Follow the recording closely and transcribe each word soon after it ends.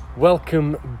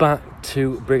Welcome back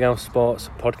to Brighouse Sports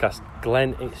Podcast.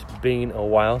 Glenn, it's been a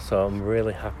while, so I'm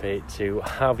really happy to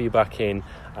have you back in,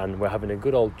 and we're having a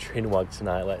good old chinwag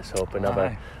tonight, let's hope, and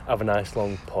have a nice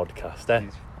long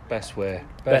podcast. Best way.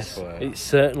 It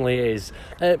certainly is.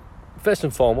 First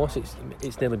and foremost,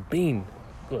 it's nearly been,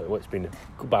 it's been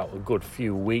about a good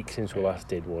few weeks since we last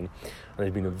did one, and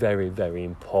it's been a very, very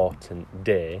important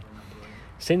day.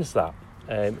 Since that,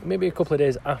 maybe a couple of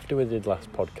days after we did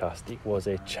last podcast, it was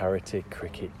a charity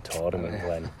cricket tournament,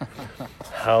 Glenn.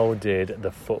 How did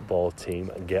the football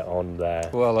team get on there?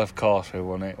 Well, of course we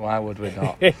won it. Why would we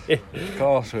not? Of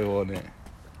course we won it.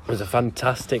 It was a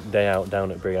fantastic day out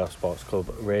down at Brighouse Sports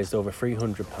Club. Raised over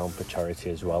 £300 for charity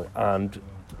as well. And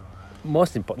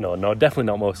definitely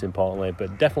not most importantly,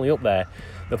 but definitely up there,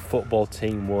 the football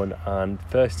team won. And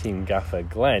first team gaffer,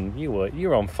 Glenn, you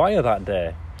were on fire that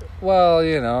day. Well,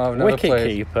 I've never Wicket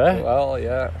played. Keeper. Well,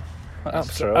 yeah,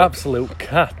 that's true. Absolute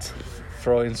cat.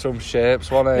 Throwing some shapes,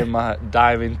 one of my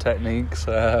diving techniques.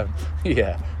 It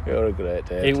was a great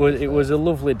day. It was a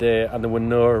lovely day, and there were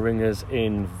no ringers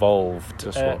involved.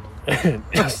 Just one.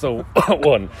 Just the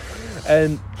one.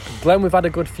 And Glenn, we've had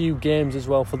a good few games as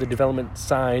well for the development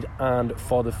side and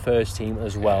for the first team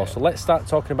as well. Yeah. So let's start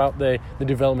talking about the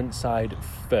development side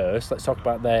first. Let's talk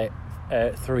about their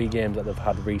 3 games that they've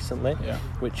had recently,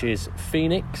 which is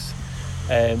Phoenix.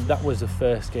 That was the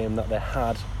first game that they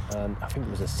had, and I think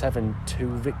it was a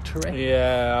 7-2 victory.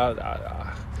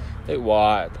 Yeah, it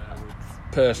was.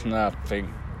 Personally, I think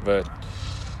that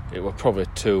it were probably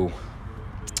 2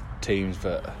 teams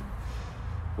that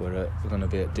were going to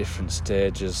be at different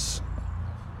stages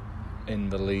in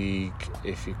the league.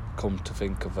 If you come to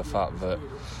think of the fact that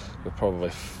we're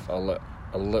probably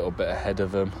a little bit ahead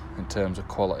of them in terms of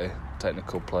quality,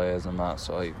 technical players and that,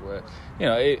 so it were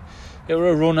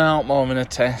a run out more than a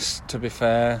test, to be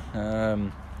fair.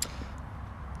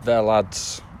 Their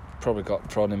lads probably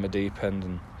got thrown in the deep end,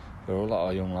 and there were a lot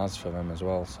of young lads for them as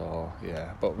well, so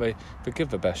yeah, but they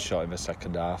give the best shot in the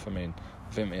second half. I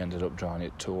think we ended up drawing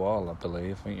it 2-2, I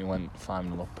believe. I think you went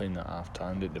 5-0 up in at half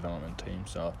time, the development team,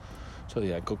 so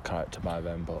yeah, good character by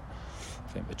them, but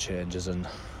I think the changes and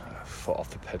foot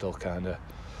off the pedal kind of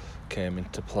came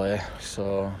into play.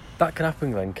 So that can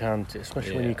happen then, can't it?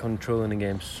 Especially when you're controlling the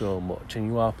game so much and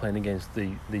you are playing against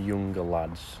the younger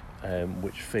lads,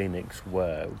 which Phoenix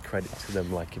were. Credit to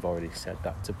them, like you've already said,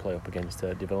 that to play up against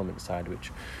the development side,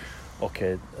 which,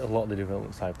 okay, a lot of the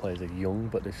development side players are young,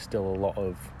 but there's still a lot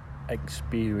of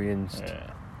experienced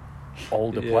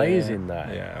older players in there.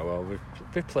 Yeah, well,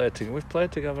 we've played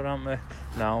together, haven't we,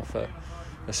 now for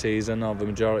a season, or the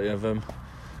majority of them.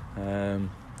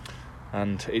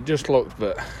 And it just looked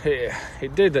that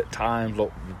it did at times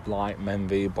look like men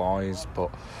v boys,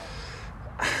 but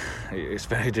it's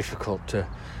very difficult to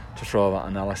throw that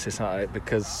analysis at it,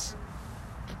 because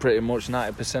pretty much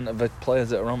 90% of the players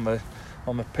that are on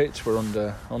the pitch were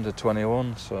under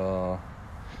 21. So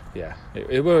yeah,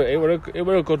 it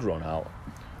were a good run out.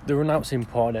 The run out's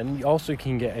important, and you also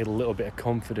can get a little bit of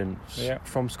confidence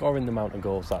from scoring the amount of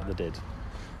goals that they did.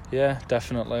 Yeah,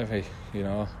 definitely.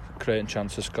 Creating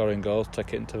chance of scoring goals,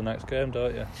 take it into the next game,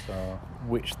 don't you? So,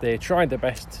 which they tried their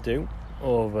best to do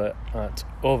over at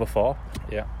Overthorpe.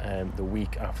 The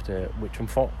week after, which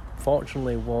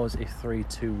unfortunately was a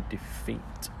 3-2 defeat.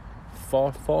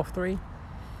 4-3.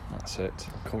 That's it.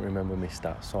 I can't remember my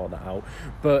stats, sort that out.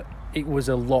 But it was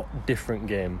a lot different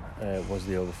game. Was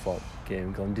the Overthorpe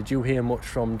game gone? Did you hear much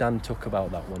from Dan Tuck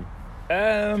about that one?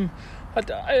 I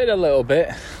heard a little bit.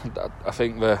 I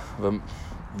think the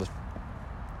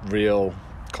real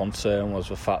concern was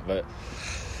the fact that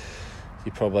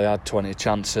you probably had 20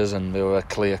 chances and they were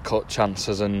clear-cut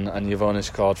chances, and you've only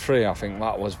scored 3. I think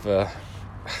that was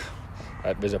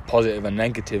there's a positive and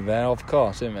negative there, of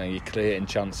course, isn't there? You're creating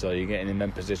chances, or you're getting in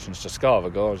them positions to score the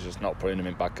goals, just not putting them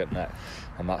in back at net,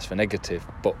 and that's the negative.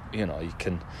 But you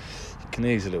can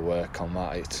easily work on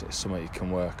that. It's something you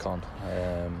can work on.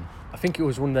 I think it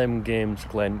was one of them games,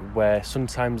 Glenn, where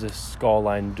sometimes the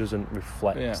scoreline doesn't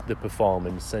reflect the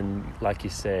performance, and like you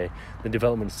say, the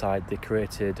development side, they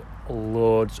created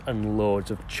loads and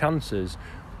loads of chances,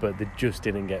 but they just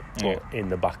didn't get put in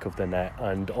the back of the net,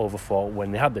 and Overthorpe,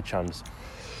 when they had the chance,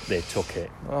 they took it.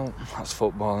 Well, that's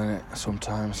football, innit?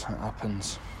 Sometimes it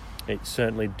happens. It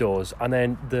certainly does. And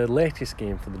then the latest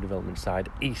game for the development side,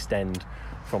 East End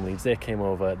from Leeds, they came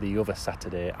over the other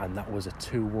Saturday, and that was a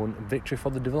 2-1 victory for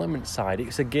the development side.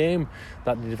 It's a game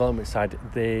that the development side,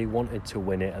 they wanted to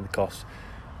win it, and of course,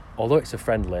 although it's a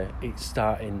friendly, it's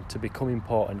starting to become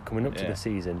important coming up to the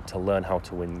season to learn how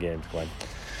to win games, Glenn.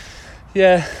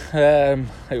 Yeah,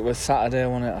 it was Saturday,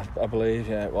 wasn't it? I believe.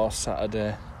 Yeah, it was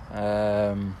Saturday.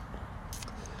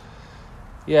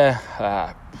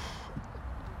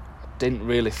 Didn't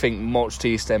really think much to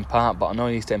East End Park, but I know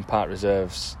East End Park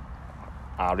reserves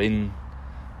are in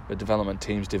the development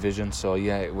team's division, so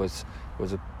yeah, it was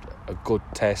a good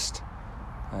test.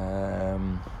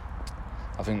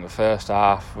 I think the first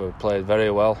half we played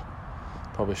very well.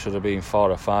 Probably should have been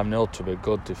 4 or 5-0 to be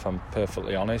good, if I'm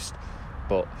perfectly honest.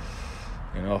 But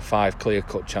 5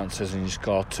 clear-cut chances and you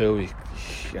score 2,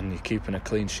 and you're keeping a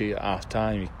clean sheet at half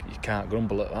time. You can't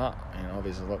grumble at that.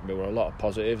 Obviously there were a lot of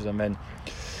positives, and then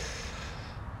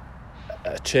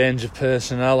a change of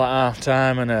personnel at half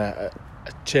time and a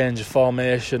change of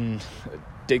formation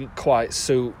didn't quite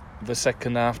suit the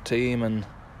second half team, and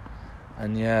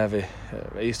the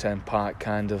East End Park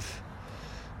kind of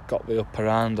got the upper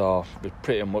hand, or we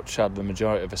pretty much had the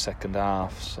majority of the second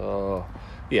half. So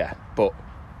yeah, but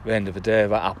at the end of the day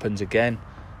that happens again.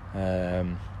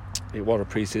 It was a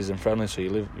pre-season friendly, so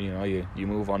you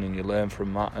move on and you learn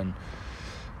from that, and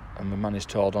we managed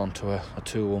to hold on to a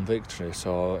 2-1 victory.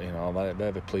 So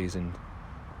they're the pleasing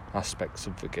aspects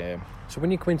of the game. So when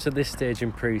you come into this stage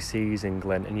in pre-season,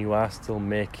 Glenn, and you are still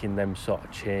making them sort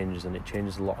of changes, and it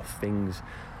changes a lot of things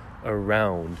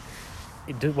around,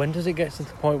 when does it get to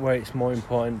the point where it's more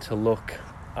important to look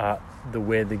at the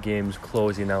way the game's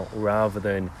closing out rather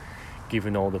than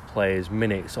giving all the players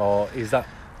minutes? Or is that,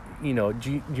 do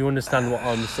you understand what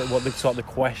the sort of the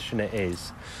question it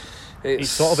is? It's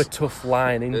sort of a tough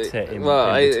line, isn't it?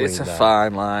 It's a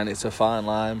fine line. It's a fine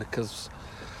line because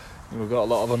we've got a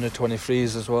lot of under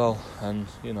 23s as well, and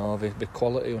the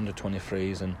quality under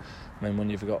 23s, and when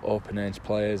you've got open age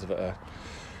players that are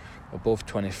above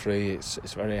 23,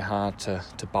 it's very hard to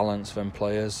balance them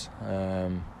players.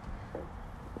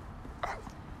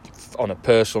 On a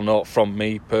personal note, from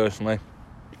me personally,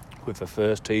 with the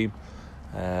first team,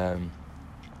 I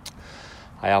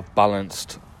have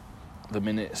balanced the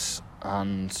minutes,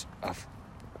 and I've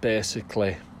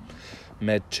basically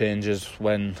made changes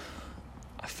when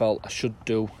I felt I should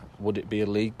do. Would it be a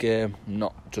league game?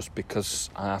 Not just because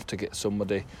I have to get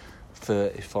somebody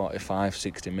 30, 45,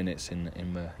 60 minutes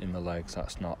in the legs.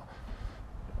 That's not,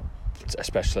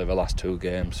 especially the last 2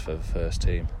 games for the first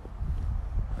team.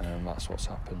 That's what's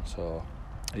happened. So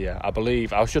yeah,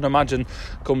 I should imagine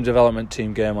come development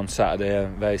team game on Saturday,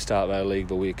 they start their league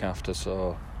the week after,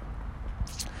 so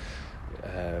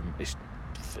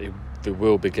they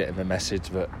will be getting the message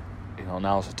that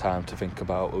now's the time to think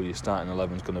about who your starting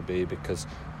 11's going to be, because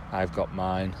I've got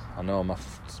mine. I know my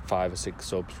 5 or 6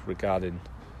 subs regarding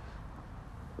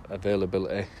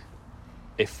availability,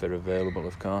 if they're available,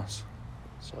 of course.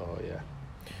 So yeah.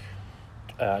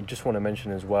 I just want to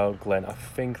mention as well, Glenn, I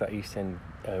think that East End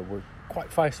were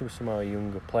quite feisty with some of our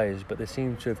younger players, but they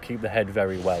seem to have kept the head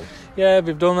very well. Yeah,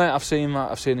 they've done that. I've seen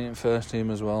that. I've seen it in first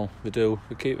team as well. They do.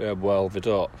 They keep their head well. They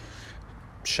don't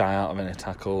shy out of any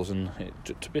tackles, and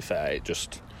to be fair, it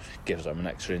just gives them an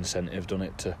extra incentive, doesn't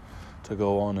it, to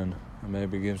go on, and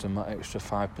maybe gives them that extra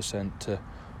 5% to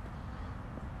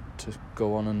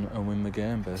go on and win the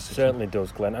game, basically. Certainly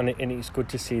does, Glenn, and it's good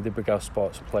to see the Brighouse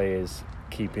Sports players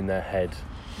keeping their head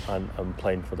and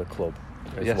playing for the club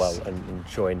as well, and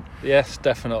showing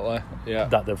definitely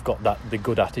that they've got the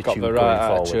good attitude, got the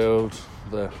right attitude,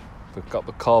 they've got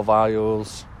the core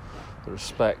values, the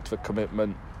respect, the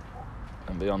commitment,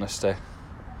 and the honesty,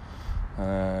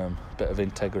 bit of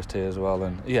integrity as well,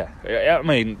 and I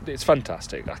mean, it's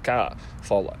fantastic. I can't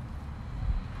fault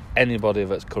anybody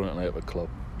that's currently at the club.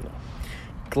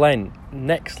 Glenn,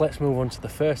 next let's move on to the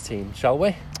first team, shall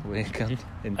we? We can,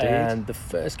 indeed. And the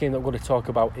first game that we're going to talk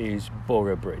about is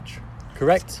Boroughbridge,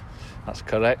 correct? That's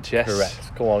correct, yes.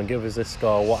 Correct. Go on, give us a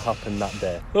score. What happened that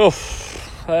day?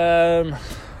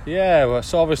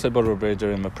 So obviously Boroughbridge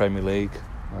are in the Premier League.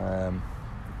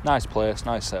 Nice place,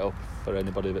 nice setup for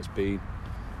anybody that's been.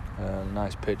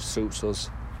 Nice pitch, suits us.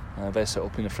 They set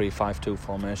up in a 3-5-2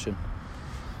 formation.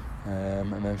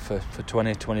 And then for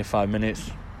 20-25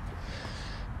 minutes,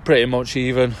 pretty much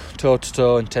even,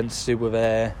 toe-to-toe intensity with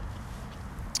air.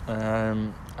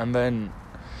 And then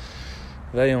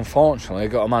they unfortunately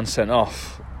got a man sent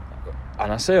off.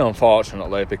 And I say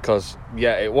unfortunately because,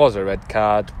 it was a red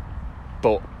card,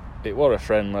 but it was a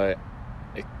friendly.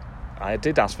 I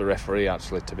did ask the referee,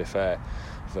 actually, to be fair,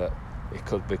 that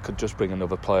they could just bring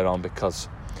another player on, because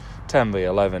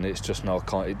 10v11, it's just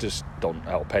it just don't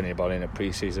help anybody in a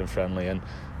pre-season friendly, and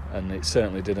it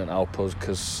certainly didn't help us,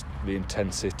 because the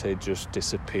intensity just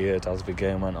disappeared as the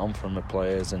game went on from the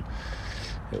players, and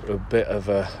it was a bit of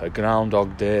a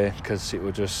groundhog day, because it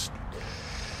was just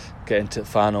getting to the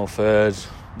final third,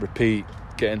 repeat,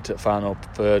 getting to the final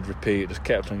third, repeat, just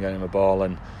kept on getting the ball,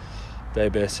 and they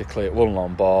basically, one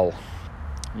long ball,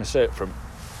 mistake from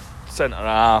centre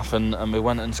half, and we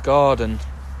went and scored, and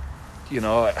we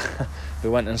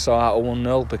went and saw out a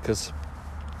 1-0 because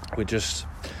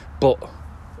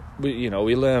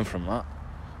we learn from that,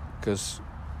 because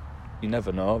you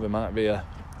never know, there might be a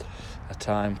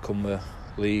time come the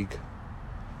league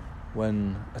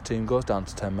when a team goes down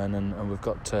to 10 men, and we've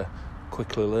got to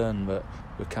quickly learn that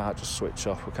we can't just switch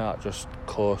off, we can't just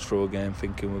course through a game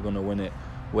thinking we're going to win it,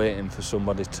 waiting for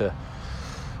somebody to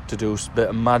do a bit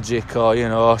of magic,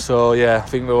 or so yeah, I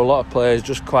think there were a lot of players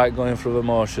just quite going through the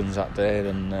motions that day,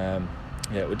 and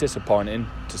it was disappointing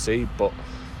to see, but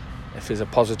if it's a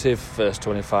positive, first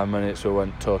 25 minutes we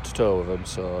went toe to toe with them,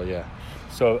 so yeah.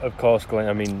 So of course,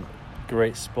 Glenn,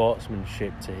 great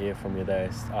sportsmanship to hear from you there,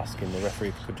 asking the referee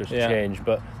if he could just change,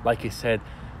 but like you said,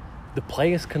 the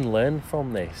players can learn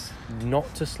from this,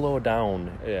 not to slow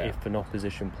down if an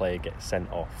opposition player gets sent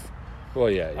off. Well,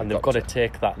 yeah, and they've got to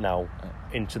take that now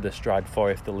into the stride for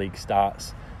if the league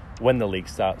starts. When the league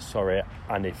starts,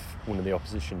 and if one of the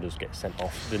opposition does get sent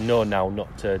off, they know now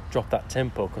not to drop that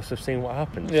tempo because they've seen what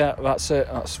happens. Yeah, that's it.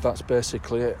 That's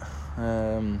basically it.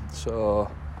 So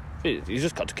you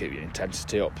just got to keep your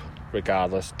intensity up,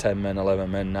 regardless. 10 men, 11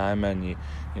 men, 9 men.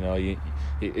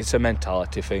 It's a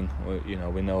mentality thing.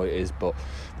 We know it is, but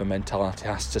the mentality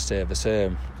has to stay the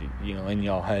same. In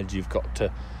your head, you've got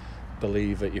to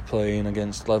believe that you're playing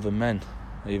against 11 men,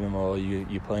 even though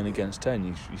you're playing against 10.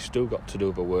 You still got to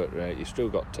do the work rate. You still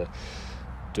got to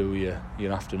do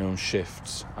your afternoon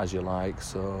shifts as you like.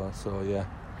 So yeah.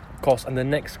 Of course, and the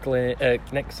next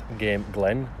game,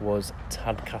 Glenn, was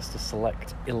Tadcaster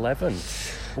Select 11.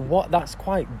 That's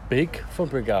quite big for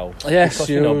Brighouse. Yes, because,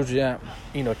 huge, yeah.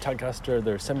 Tadcaster,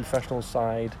 they're a semi-professional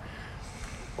side.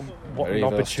 What Very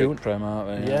an opportunity! Prem,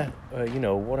 aren't they?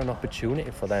 What an opportunity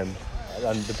for them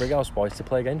and the Brighouse boys to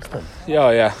play against them.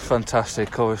 Yeah,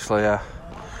 fantastic. Obviously,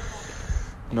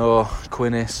 no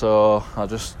Quinny, so I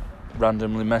just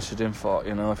randomly messaged him, thought,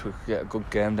 if we could get a good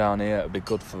game down here, it'd be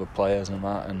good for the players and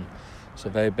that. And so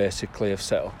they basically have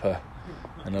set up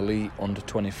an elite under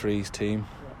 23s team.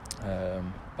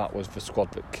 That was the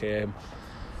squad that came,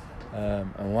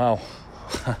 and wow,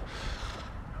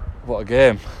 what a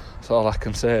game! That's all I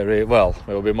can say. Really. Well,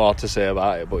 there'll be more to say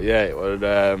about it, but yeah,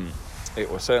 it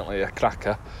was certainly a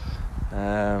cracker.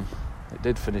 It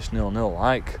did finish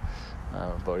 0-0,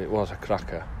 but it was a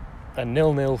cracker. A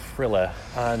 0-0 thriller,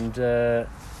 and the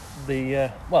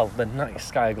night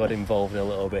sky got involved a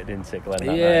little bit, didn't it, Glenn?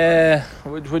 Yeah,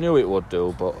 we knew it would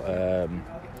do, but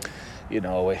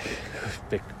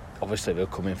obviously they're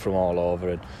coming from all over,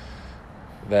 and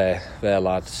their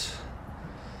lads,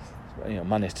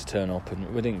 managed to turn up,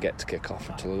 and we didn't get to kick off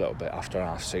until a little bit after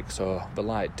 6:30. So the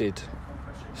light did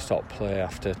stop play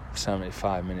after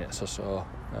 75 minutes or so,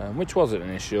 which wasn't an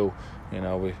issue.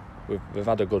 We've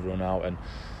had a good run out, and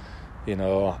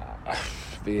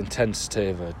the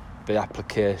intensity, the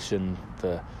application,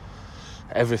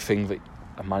 everything that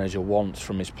a manager wants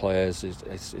from his players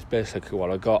is basically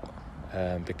what I got,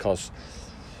 because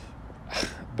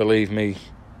believe me,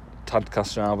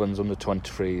 Tadcaster Albans under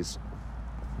 23s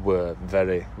were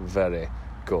very, very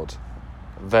good,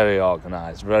 very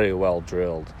organised, very well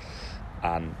drilled,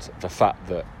 and the fact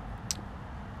that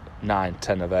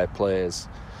 9-10 of their players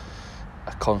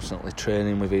are constantly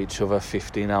training with each other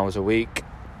 15 hours a week.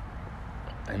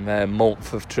 In their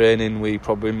month of training, we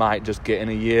probably might just get in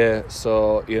a year.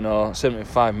 So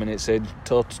 75 minutes in,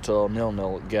 toe to toe,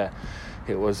 0-0. Yeah,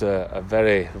 it was a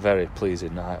very, very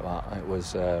pleasing night. That it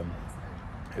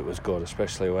was good,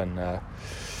 especially when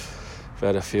we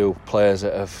had a few players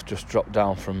that have just dropped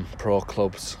down from pro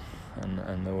clubs,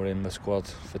 and they were in the squad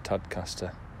for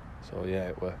Tadcaster. So yeah,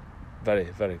 it were very,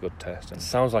 very good test. It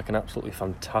sounds like an absolutely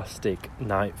fantastic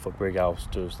night for Brighouse,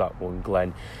 does that one,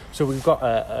 Glenn. So we've got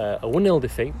a 1-0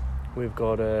 defeat, we've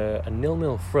got a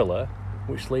 0-0 thriller,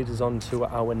 which leads us on to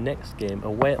our next game,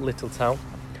 away at Littletown,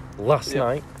 last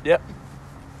night. Yep.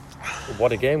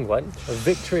 What a game, Glenn. A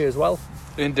victory as well.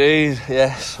 Indeed,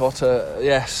 yes.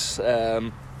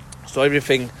 So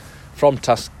everything from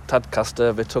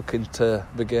Tadcaster they took into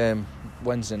the game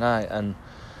Wednesday night, and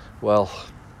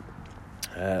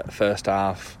first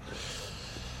half,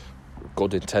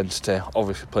 good intensity.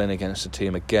 Obviously playing against a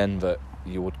team again that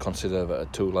you would consider that are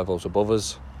 2 levels above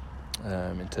us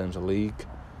in terms of league,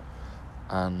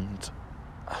 and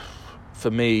for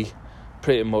me,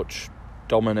 pretty much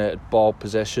dominated ball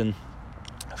possession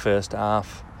first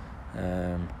half.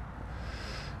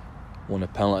 Won a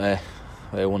penalty,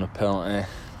 they won a penalty,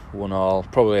 won all.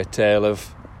 Probably a tale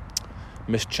of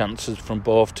missed chances from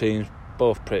both teams.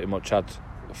 Both pretty much had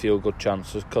a few good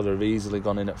chances, could have easily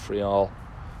gone in at 3-3.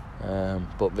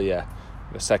 But the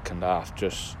second half,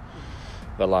 just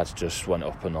the lads just went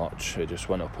up a notch. It just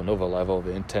went up another level.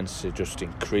 The intensity just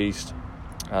increased,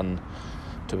 and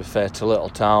to be fair to Little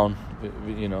Town,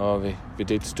 they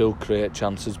did still create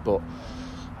chances, but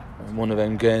one of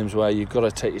them games where you've got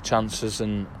to take your chances,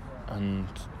 and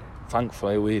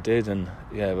thankfully we did, and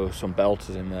there were some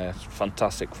belters in there.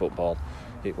 Fantastic football.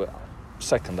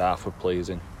 Second half were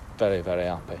pleasing. Very, very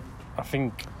happy. I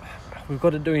think we've got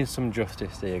to do him some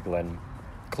justice here, Glenn.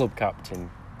 Club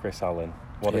captain Chris Allen,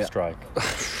 what a strike!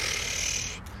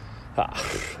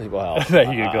 Well,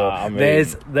 there you go. I mean,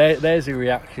 there's a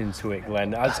reaction to it,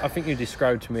 Glenn. I think you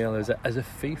described to me as a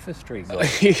FIFA streak goal.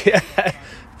 Yeah,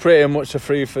 pretty much a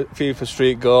FIFA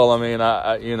streak goal. I mean,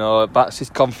 that's his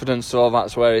confidence, so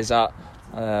that's where he's at.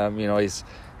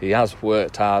 He has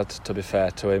worked hard, to be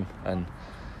fair to him, and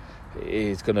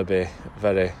he's going to be a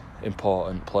very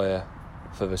important player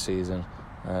for the season.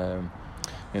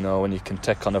 When you can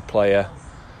take on a player,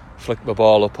 flick the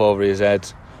ball up over his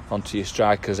head onto your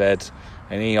striker's head,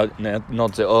 and he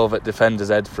nods it over at defender's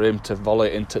head for him to volley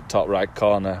it into top right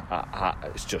corner.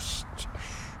 It's just,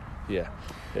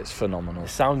 it's phenomenal. It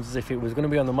sounds as if it was going to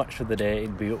be on the match of the day,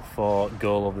 it'd be up for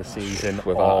goal of the season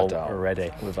Without a doubt. already.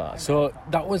 So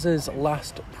that was his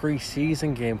last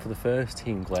pre-season game for the first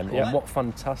team, Glenn. Yeah. And what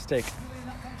fantastic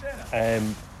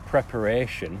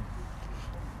preparation.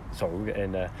 Sorry, we're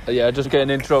getting there. Yeah, just getting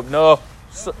interrupted. No.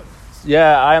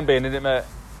 I am being in it, mate.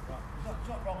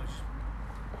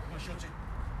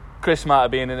 Chris might have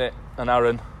been in it, and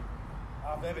Aaron.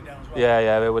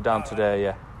 Yeah, they were down today,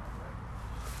 yeah.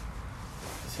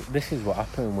 This is what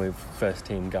happened with first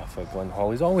team gaffer Glenn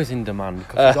Hall. He's always in demand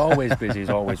because he's always busy,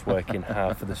 he's always working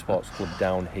hard for the sports club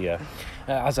down here.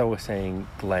 As I was saying,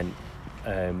 Glenn,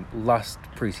 last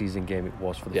pre-season game it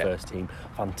was for the first team.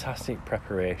 Fantastic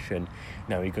preparation.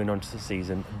 Now you're going on to the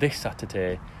season this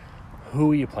Saturday.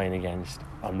 Who are you playing against,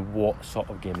 and what sort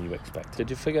of game are you expecting?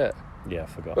 Did you forget? Yeah, I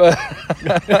forgot. I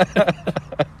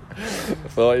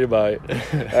thought you might.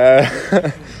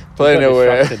 Playing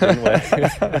away.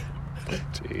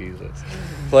 Jesus.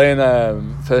 Playing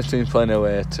first team playing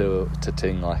away to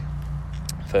Tingley.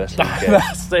 First league game.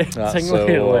 That's it.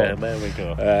 Tingley away. There we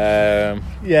go.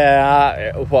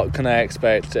 What can I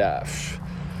expect? To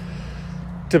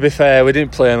be fair, we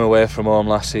didn't play them away from home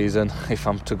last season, if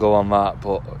I'm to go on that,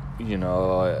 but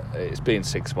it's been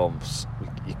 6 months.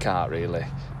 You can't really.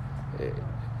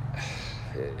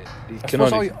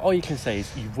 All you can say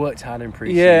is you've worked hard in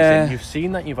pre-season. Yeah. You've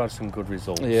seen that you've had some good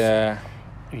results. Yeah.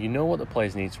 You know what the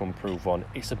players need to improve on.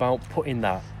 It's about putting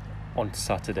that on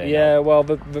Saturday. Yeah, now. well,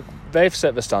 they've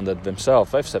set the standard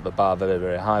themselves. They've set the bar very,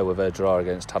 very high with their draw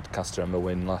against Tadcaster and the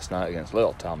win last night against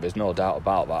Little Town. There's no doubt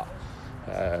about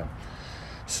that.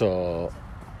 So,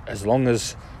 as long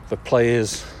as the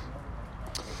players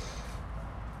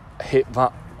hit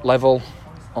that level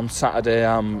on Saturday,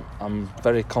 I'm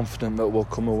very confident that we'll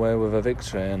come away with a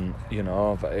victory. And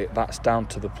that's down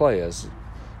to the players.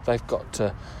 They've got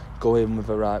to go in with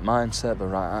the right mindset, the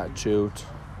right attitude,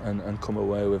 and come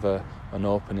away with an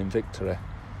opening victory,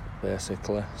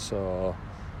 basically. So,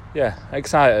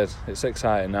 excited. It's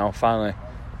exciting now. Finally,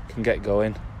 can get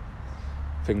going.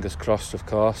 Fingers crossed, of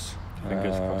course.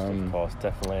 Fingers crossed, of course,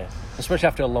 definitely. Especially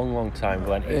after a long, long time,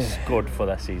 Glenn. It's good for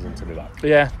their season to be back.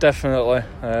 Yeah, definitely.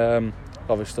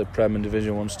 Obviously, Prem and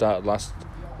Division 1 started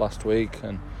last week,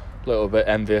 and a little bit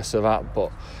envious of that,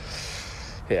 but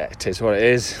it is what it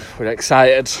is. We're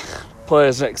excited.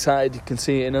 Players are excited. You can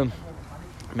see it in them.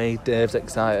 Me, Dave's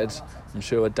excited. I'm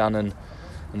sure Dan and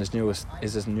his new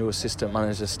assistant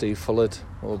manager, Steve Fullard,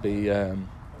 will be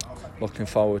looking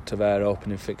forward to their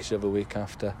opening fixture the week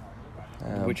after.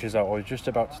 Which is what I was just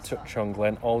about to touch on,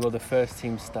 Glenn. Although the first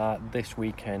team start this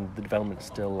weekend, the development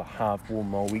still have one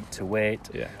more week to wait.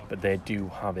 Yeah. But they do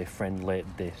have a friendly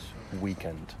this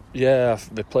weekend. Yeah,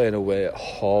 they're playing away at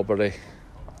Horbury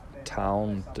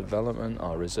Town Development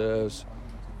or Reserves.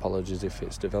 Apologies if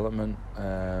it's development.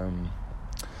 I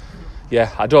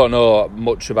don't know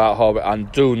much about Horbury. I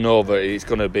do know that it's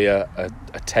going to be a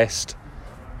test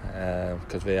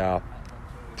because they are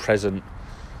present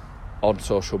on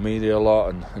social media a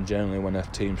lot, and generally when a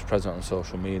team's present on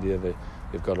social media,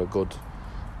 they've got a good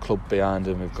club behind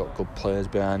them, they've got good players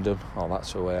behind them.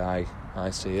 That's the way I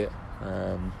see it.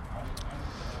 And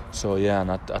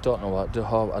I don't know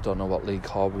what league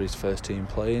Horbury's first team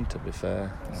playing. To be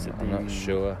fair, I'm not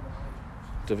sure.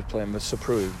 Do they play in the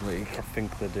Super League? I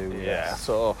think they do. Yeah. Yes.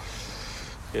 So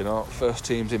first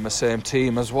team's in the same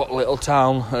team as what Little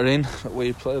Town are in that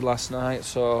we played last night.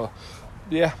 So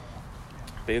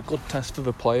be a good test for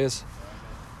the players.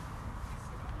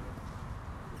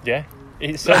 Yeah,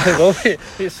 It certainly will be.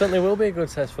 It certainly will be a good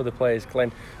test for the players,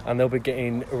 Glenn, and they'll be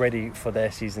getting ready for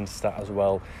their season to start as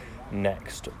well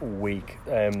next week.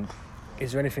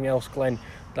 Is there anything else, Glenn,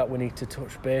 that we need to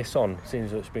touch base on,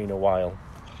 since it's been a while?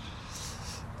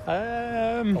 Or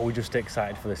are we just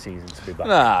excited for the season to be back?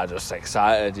 Nah, just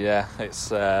excited. Yeah, it's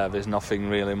there's nothing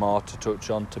really more to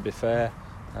touch on. To be fair,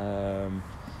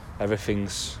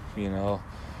 everything's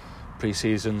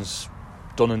pre-season's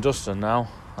done and dusted now.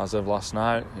 As of last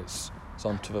night, it's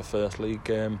on to the first league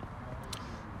game.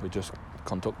 We just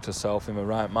conduct ourselves in the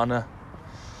right manner.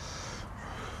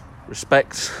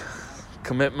 Respect,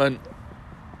 commitment,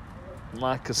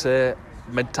 like I say,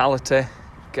 mentality.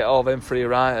 Get all them three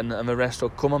right, and the rest will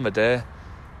come on the day.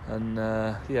 And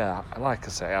like I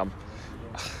say,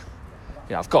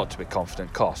 I've got to be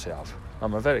confident. Of course, I have.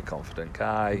 I'm a very confident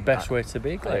guy. Best way to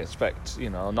be, Glenn. I expect,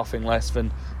 nothing less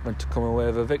than to come away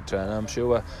with a victory. And I'm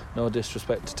sure, no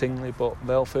disrespect to Tingley, but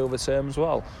they'll feel the same as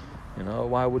well.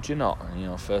 Why would you not?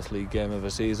 First league game of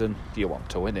the season, you want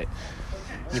to win it.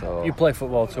 So, you play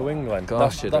football to win, Glenn. Of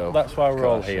course you do. That's why we're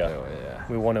all here. Yeah.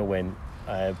 We want to win.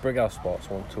 Brighouse Sports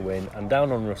want to win. And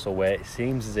down on Russell Way, it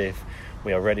seems as if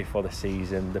we are ready for the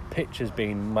season. The pitch has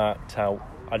been marked out,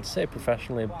 I'd say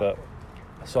professionally, but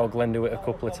I saw Glenn do it a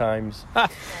couple of times.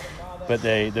 But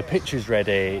the pitch is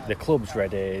ready, the club's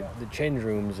ready, the change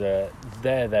rooms are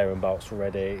thereabouts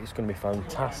ready. It's going to be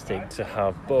fantastic to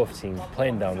have both teams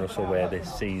playing down Russell Way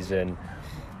this season.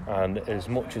 And as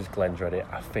much as Glenn's ready,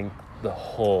 I think the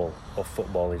whole of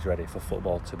football is ready for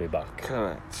football to be back.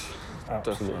 Correct.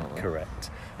 Absolutely Definitely. correct.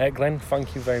 Glenn,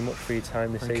 thank you very much for your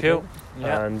time this evening. Thank you.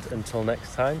 Yeah. And until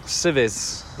next time,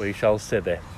 Civis. we shall see thee.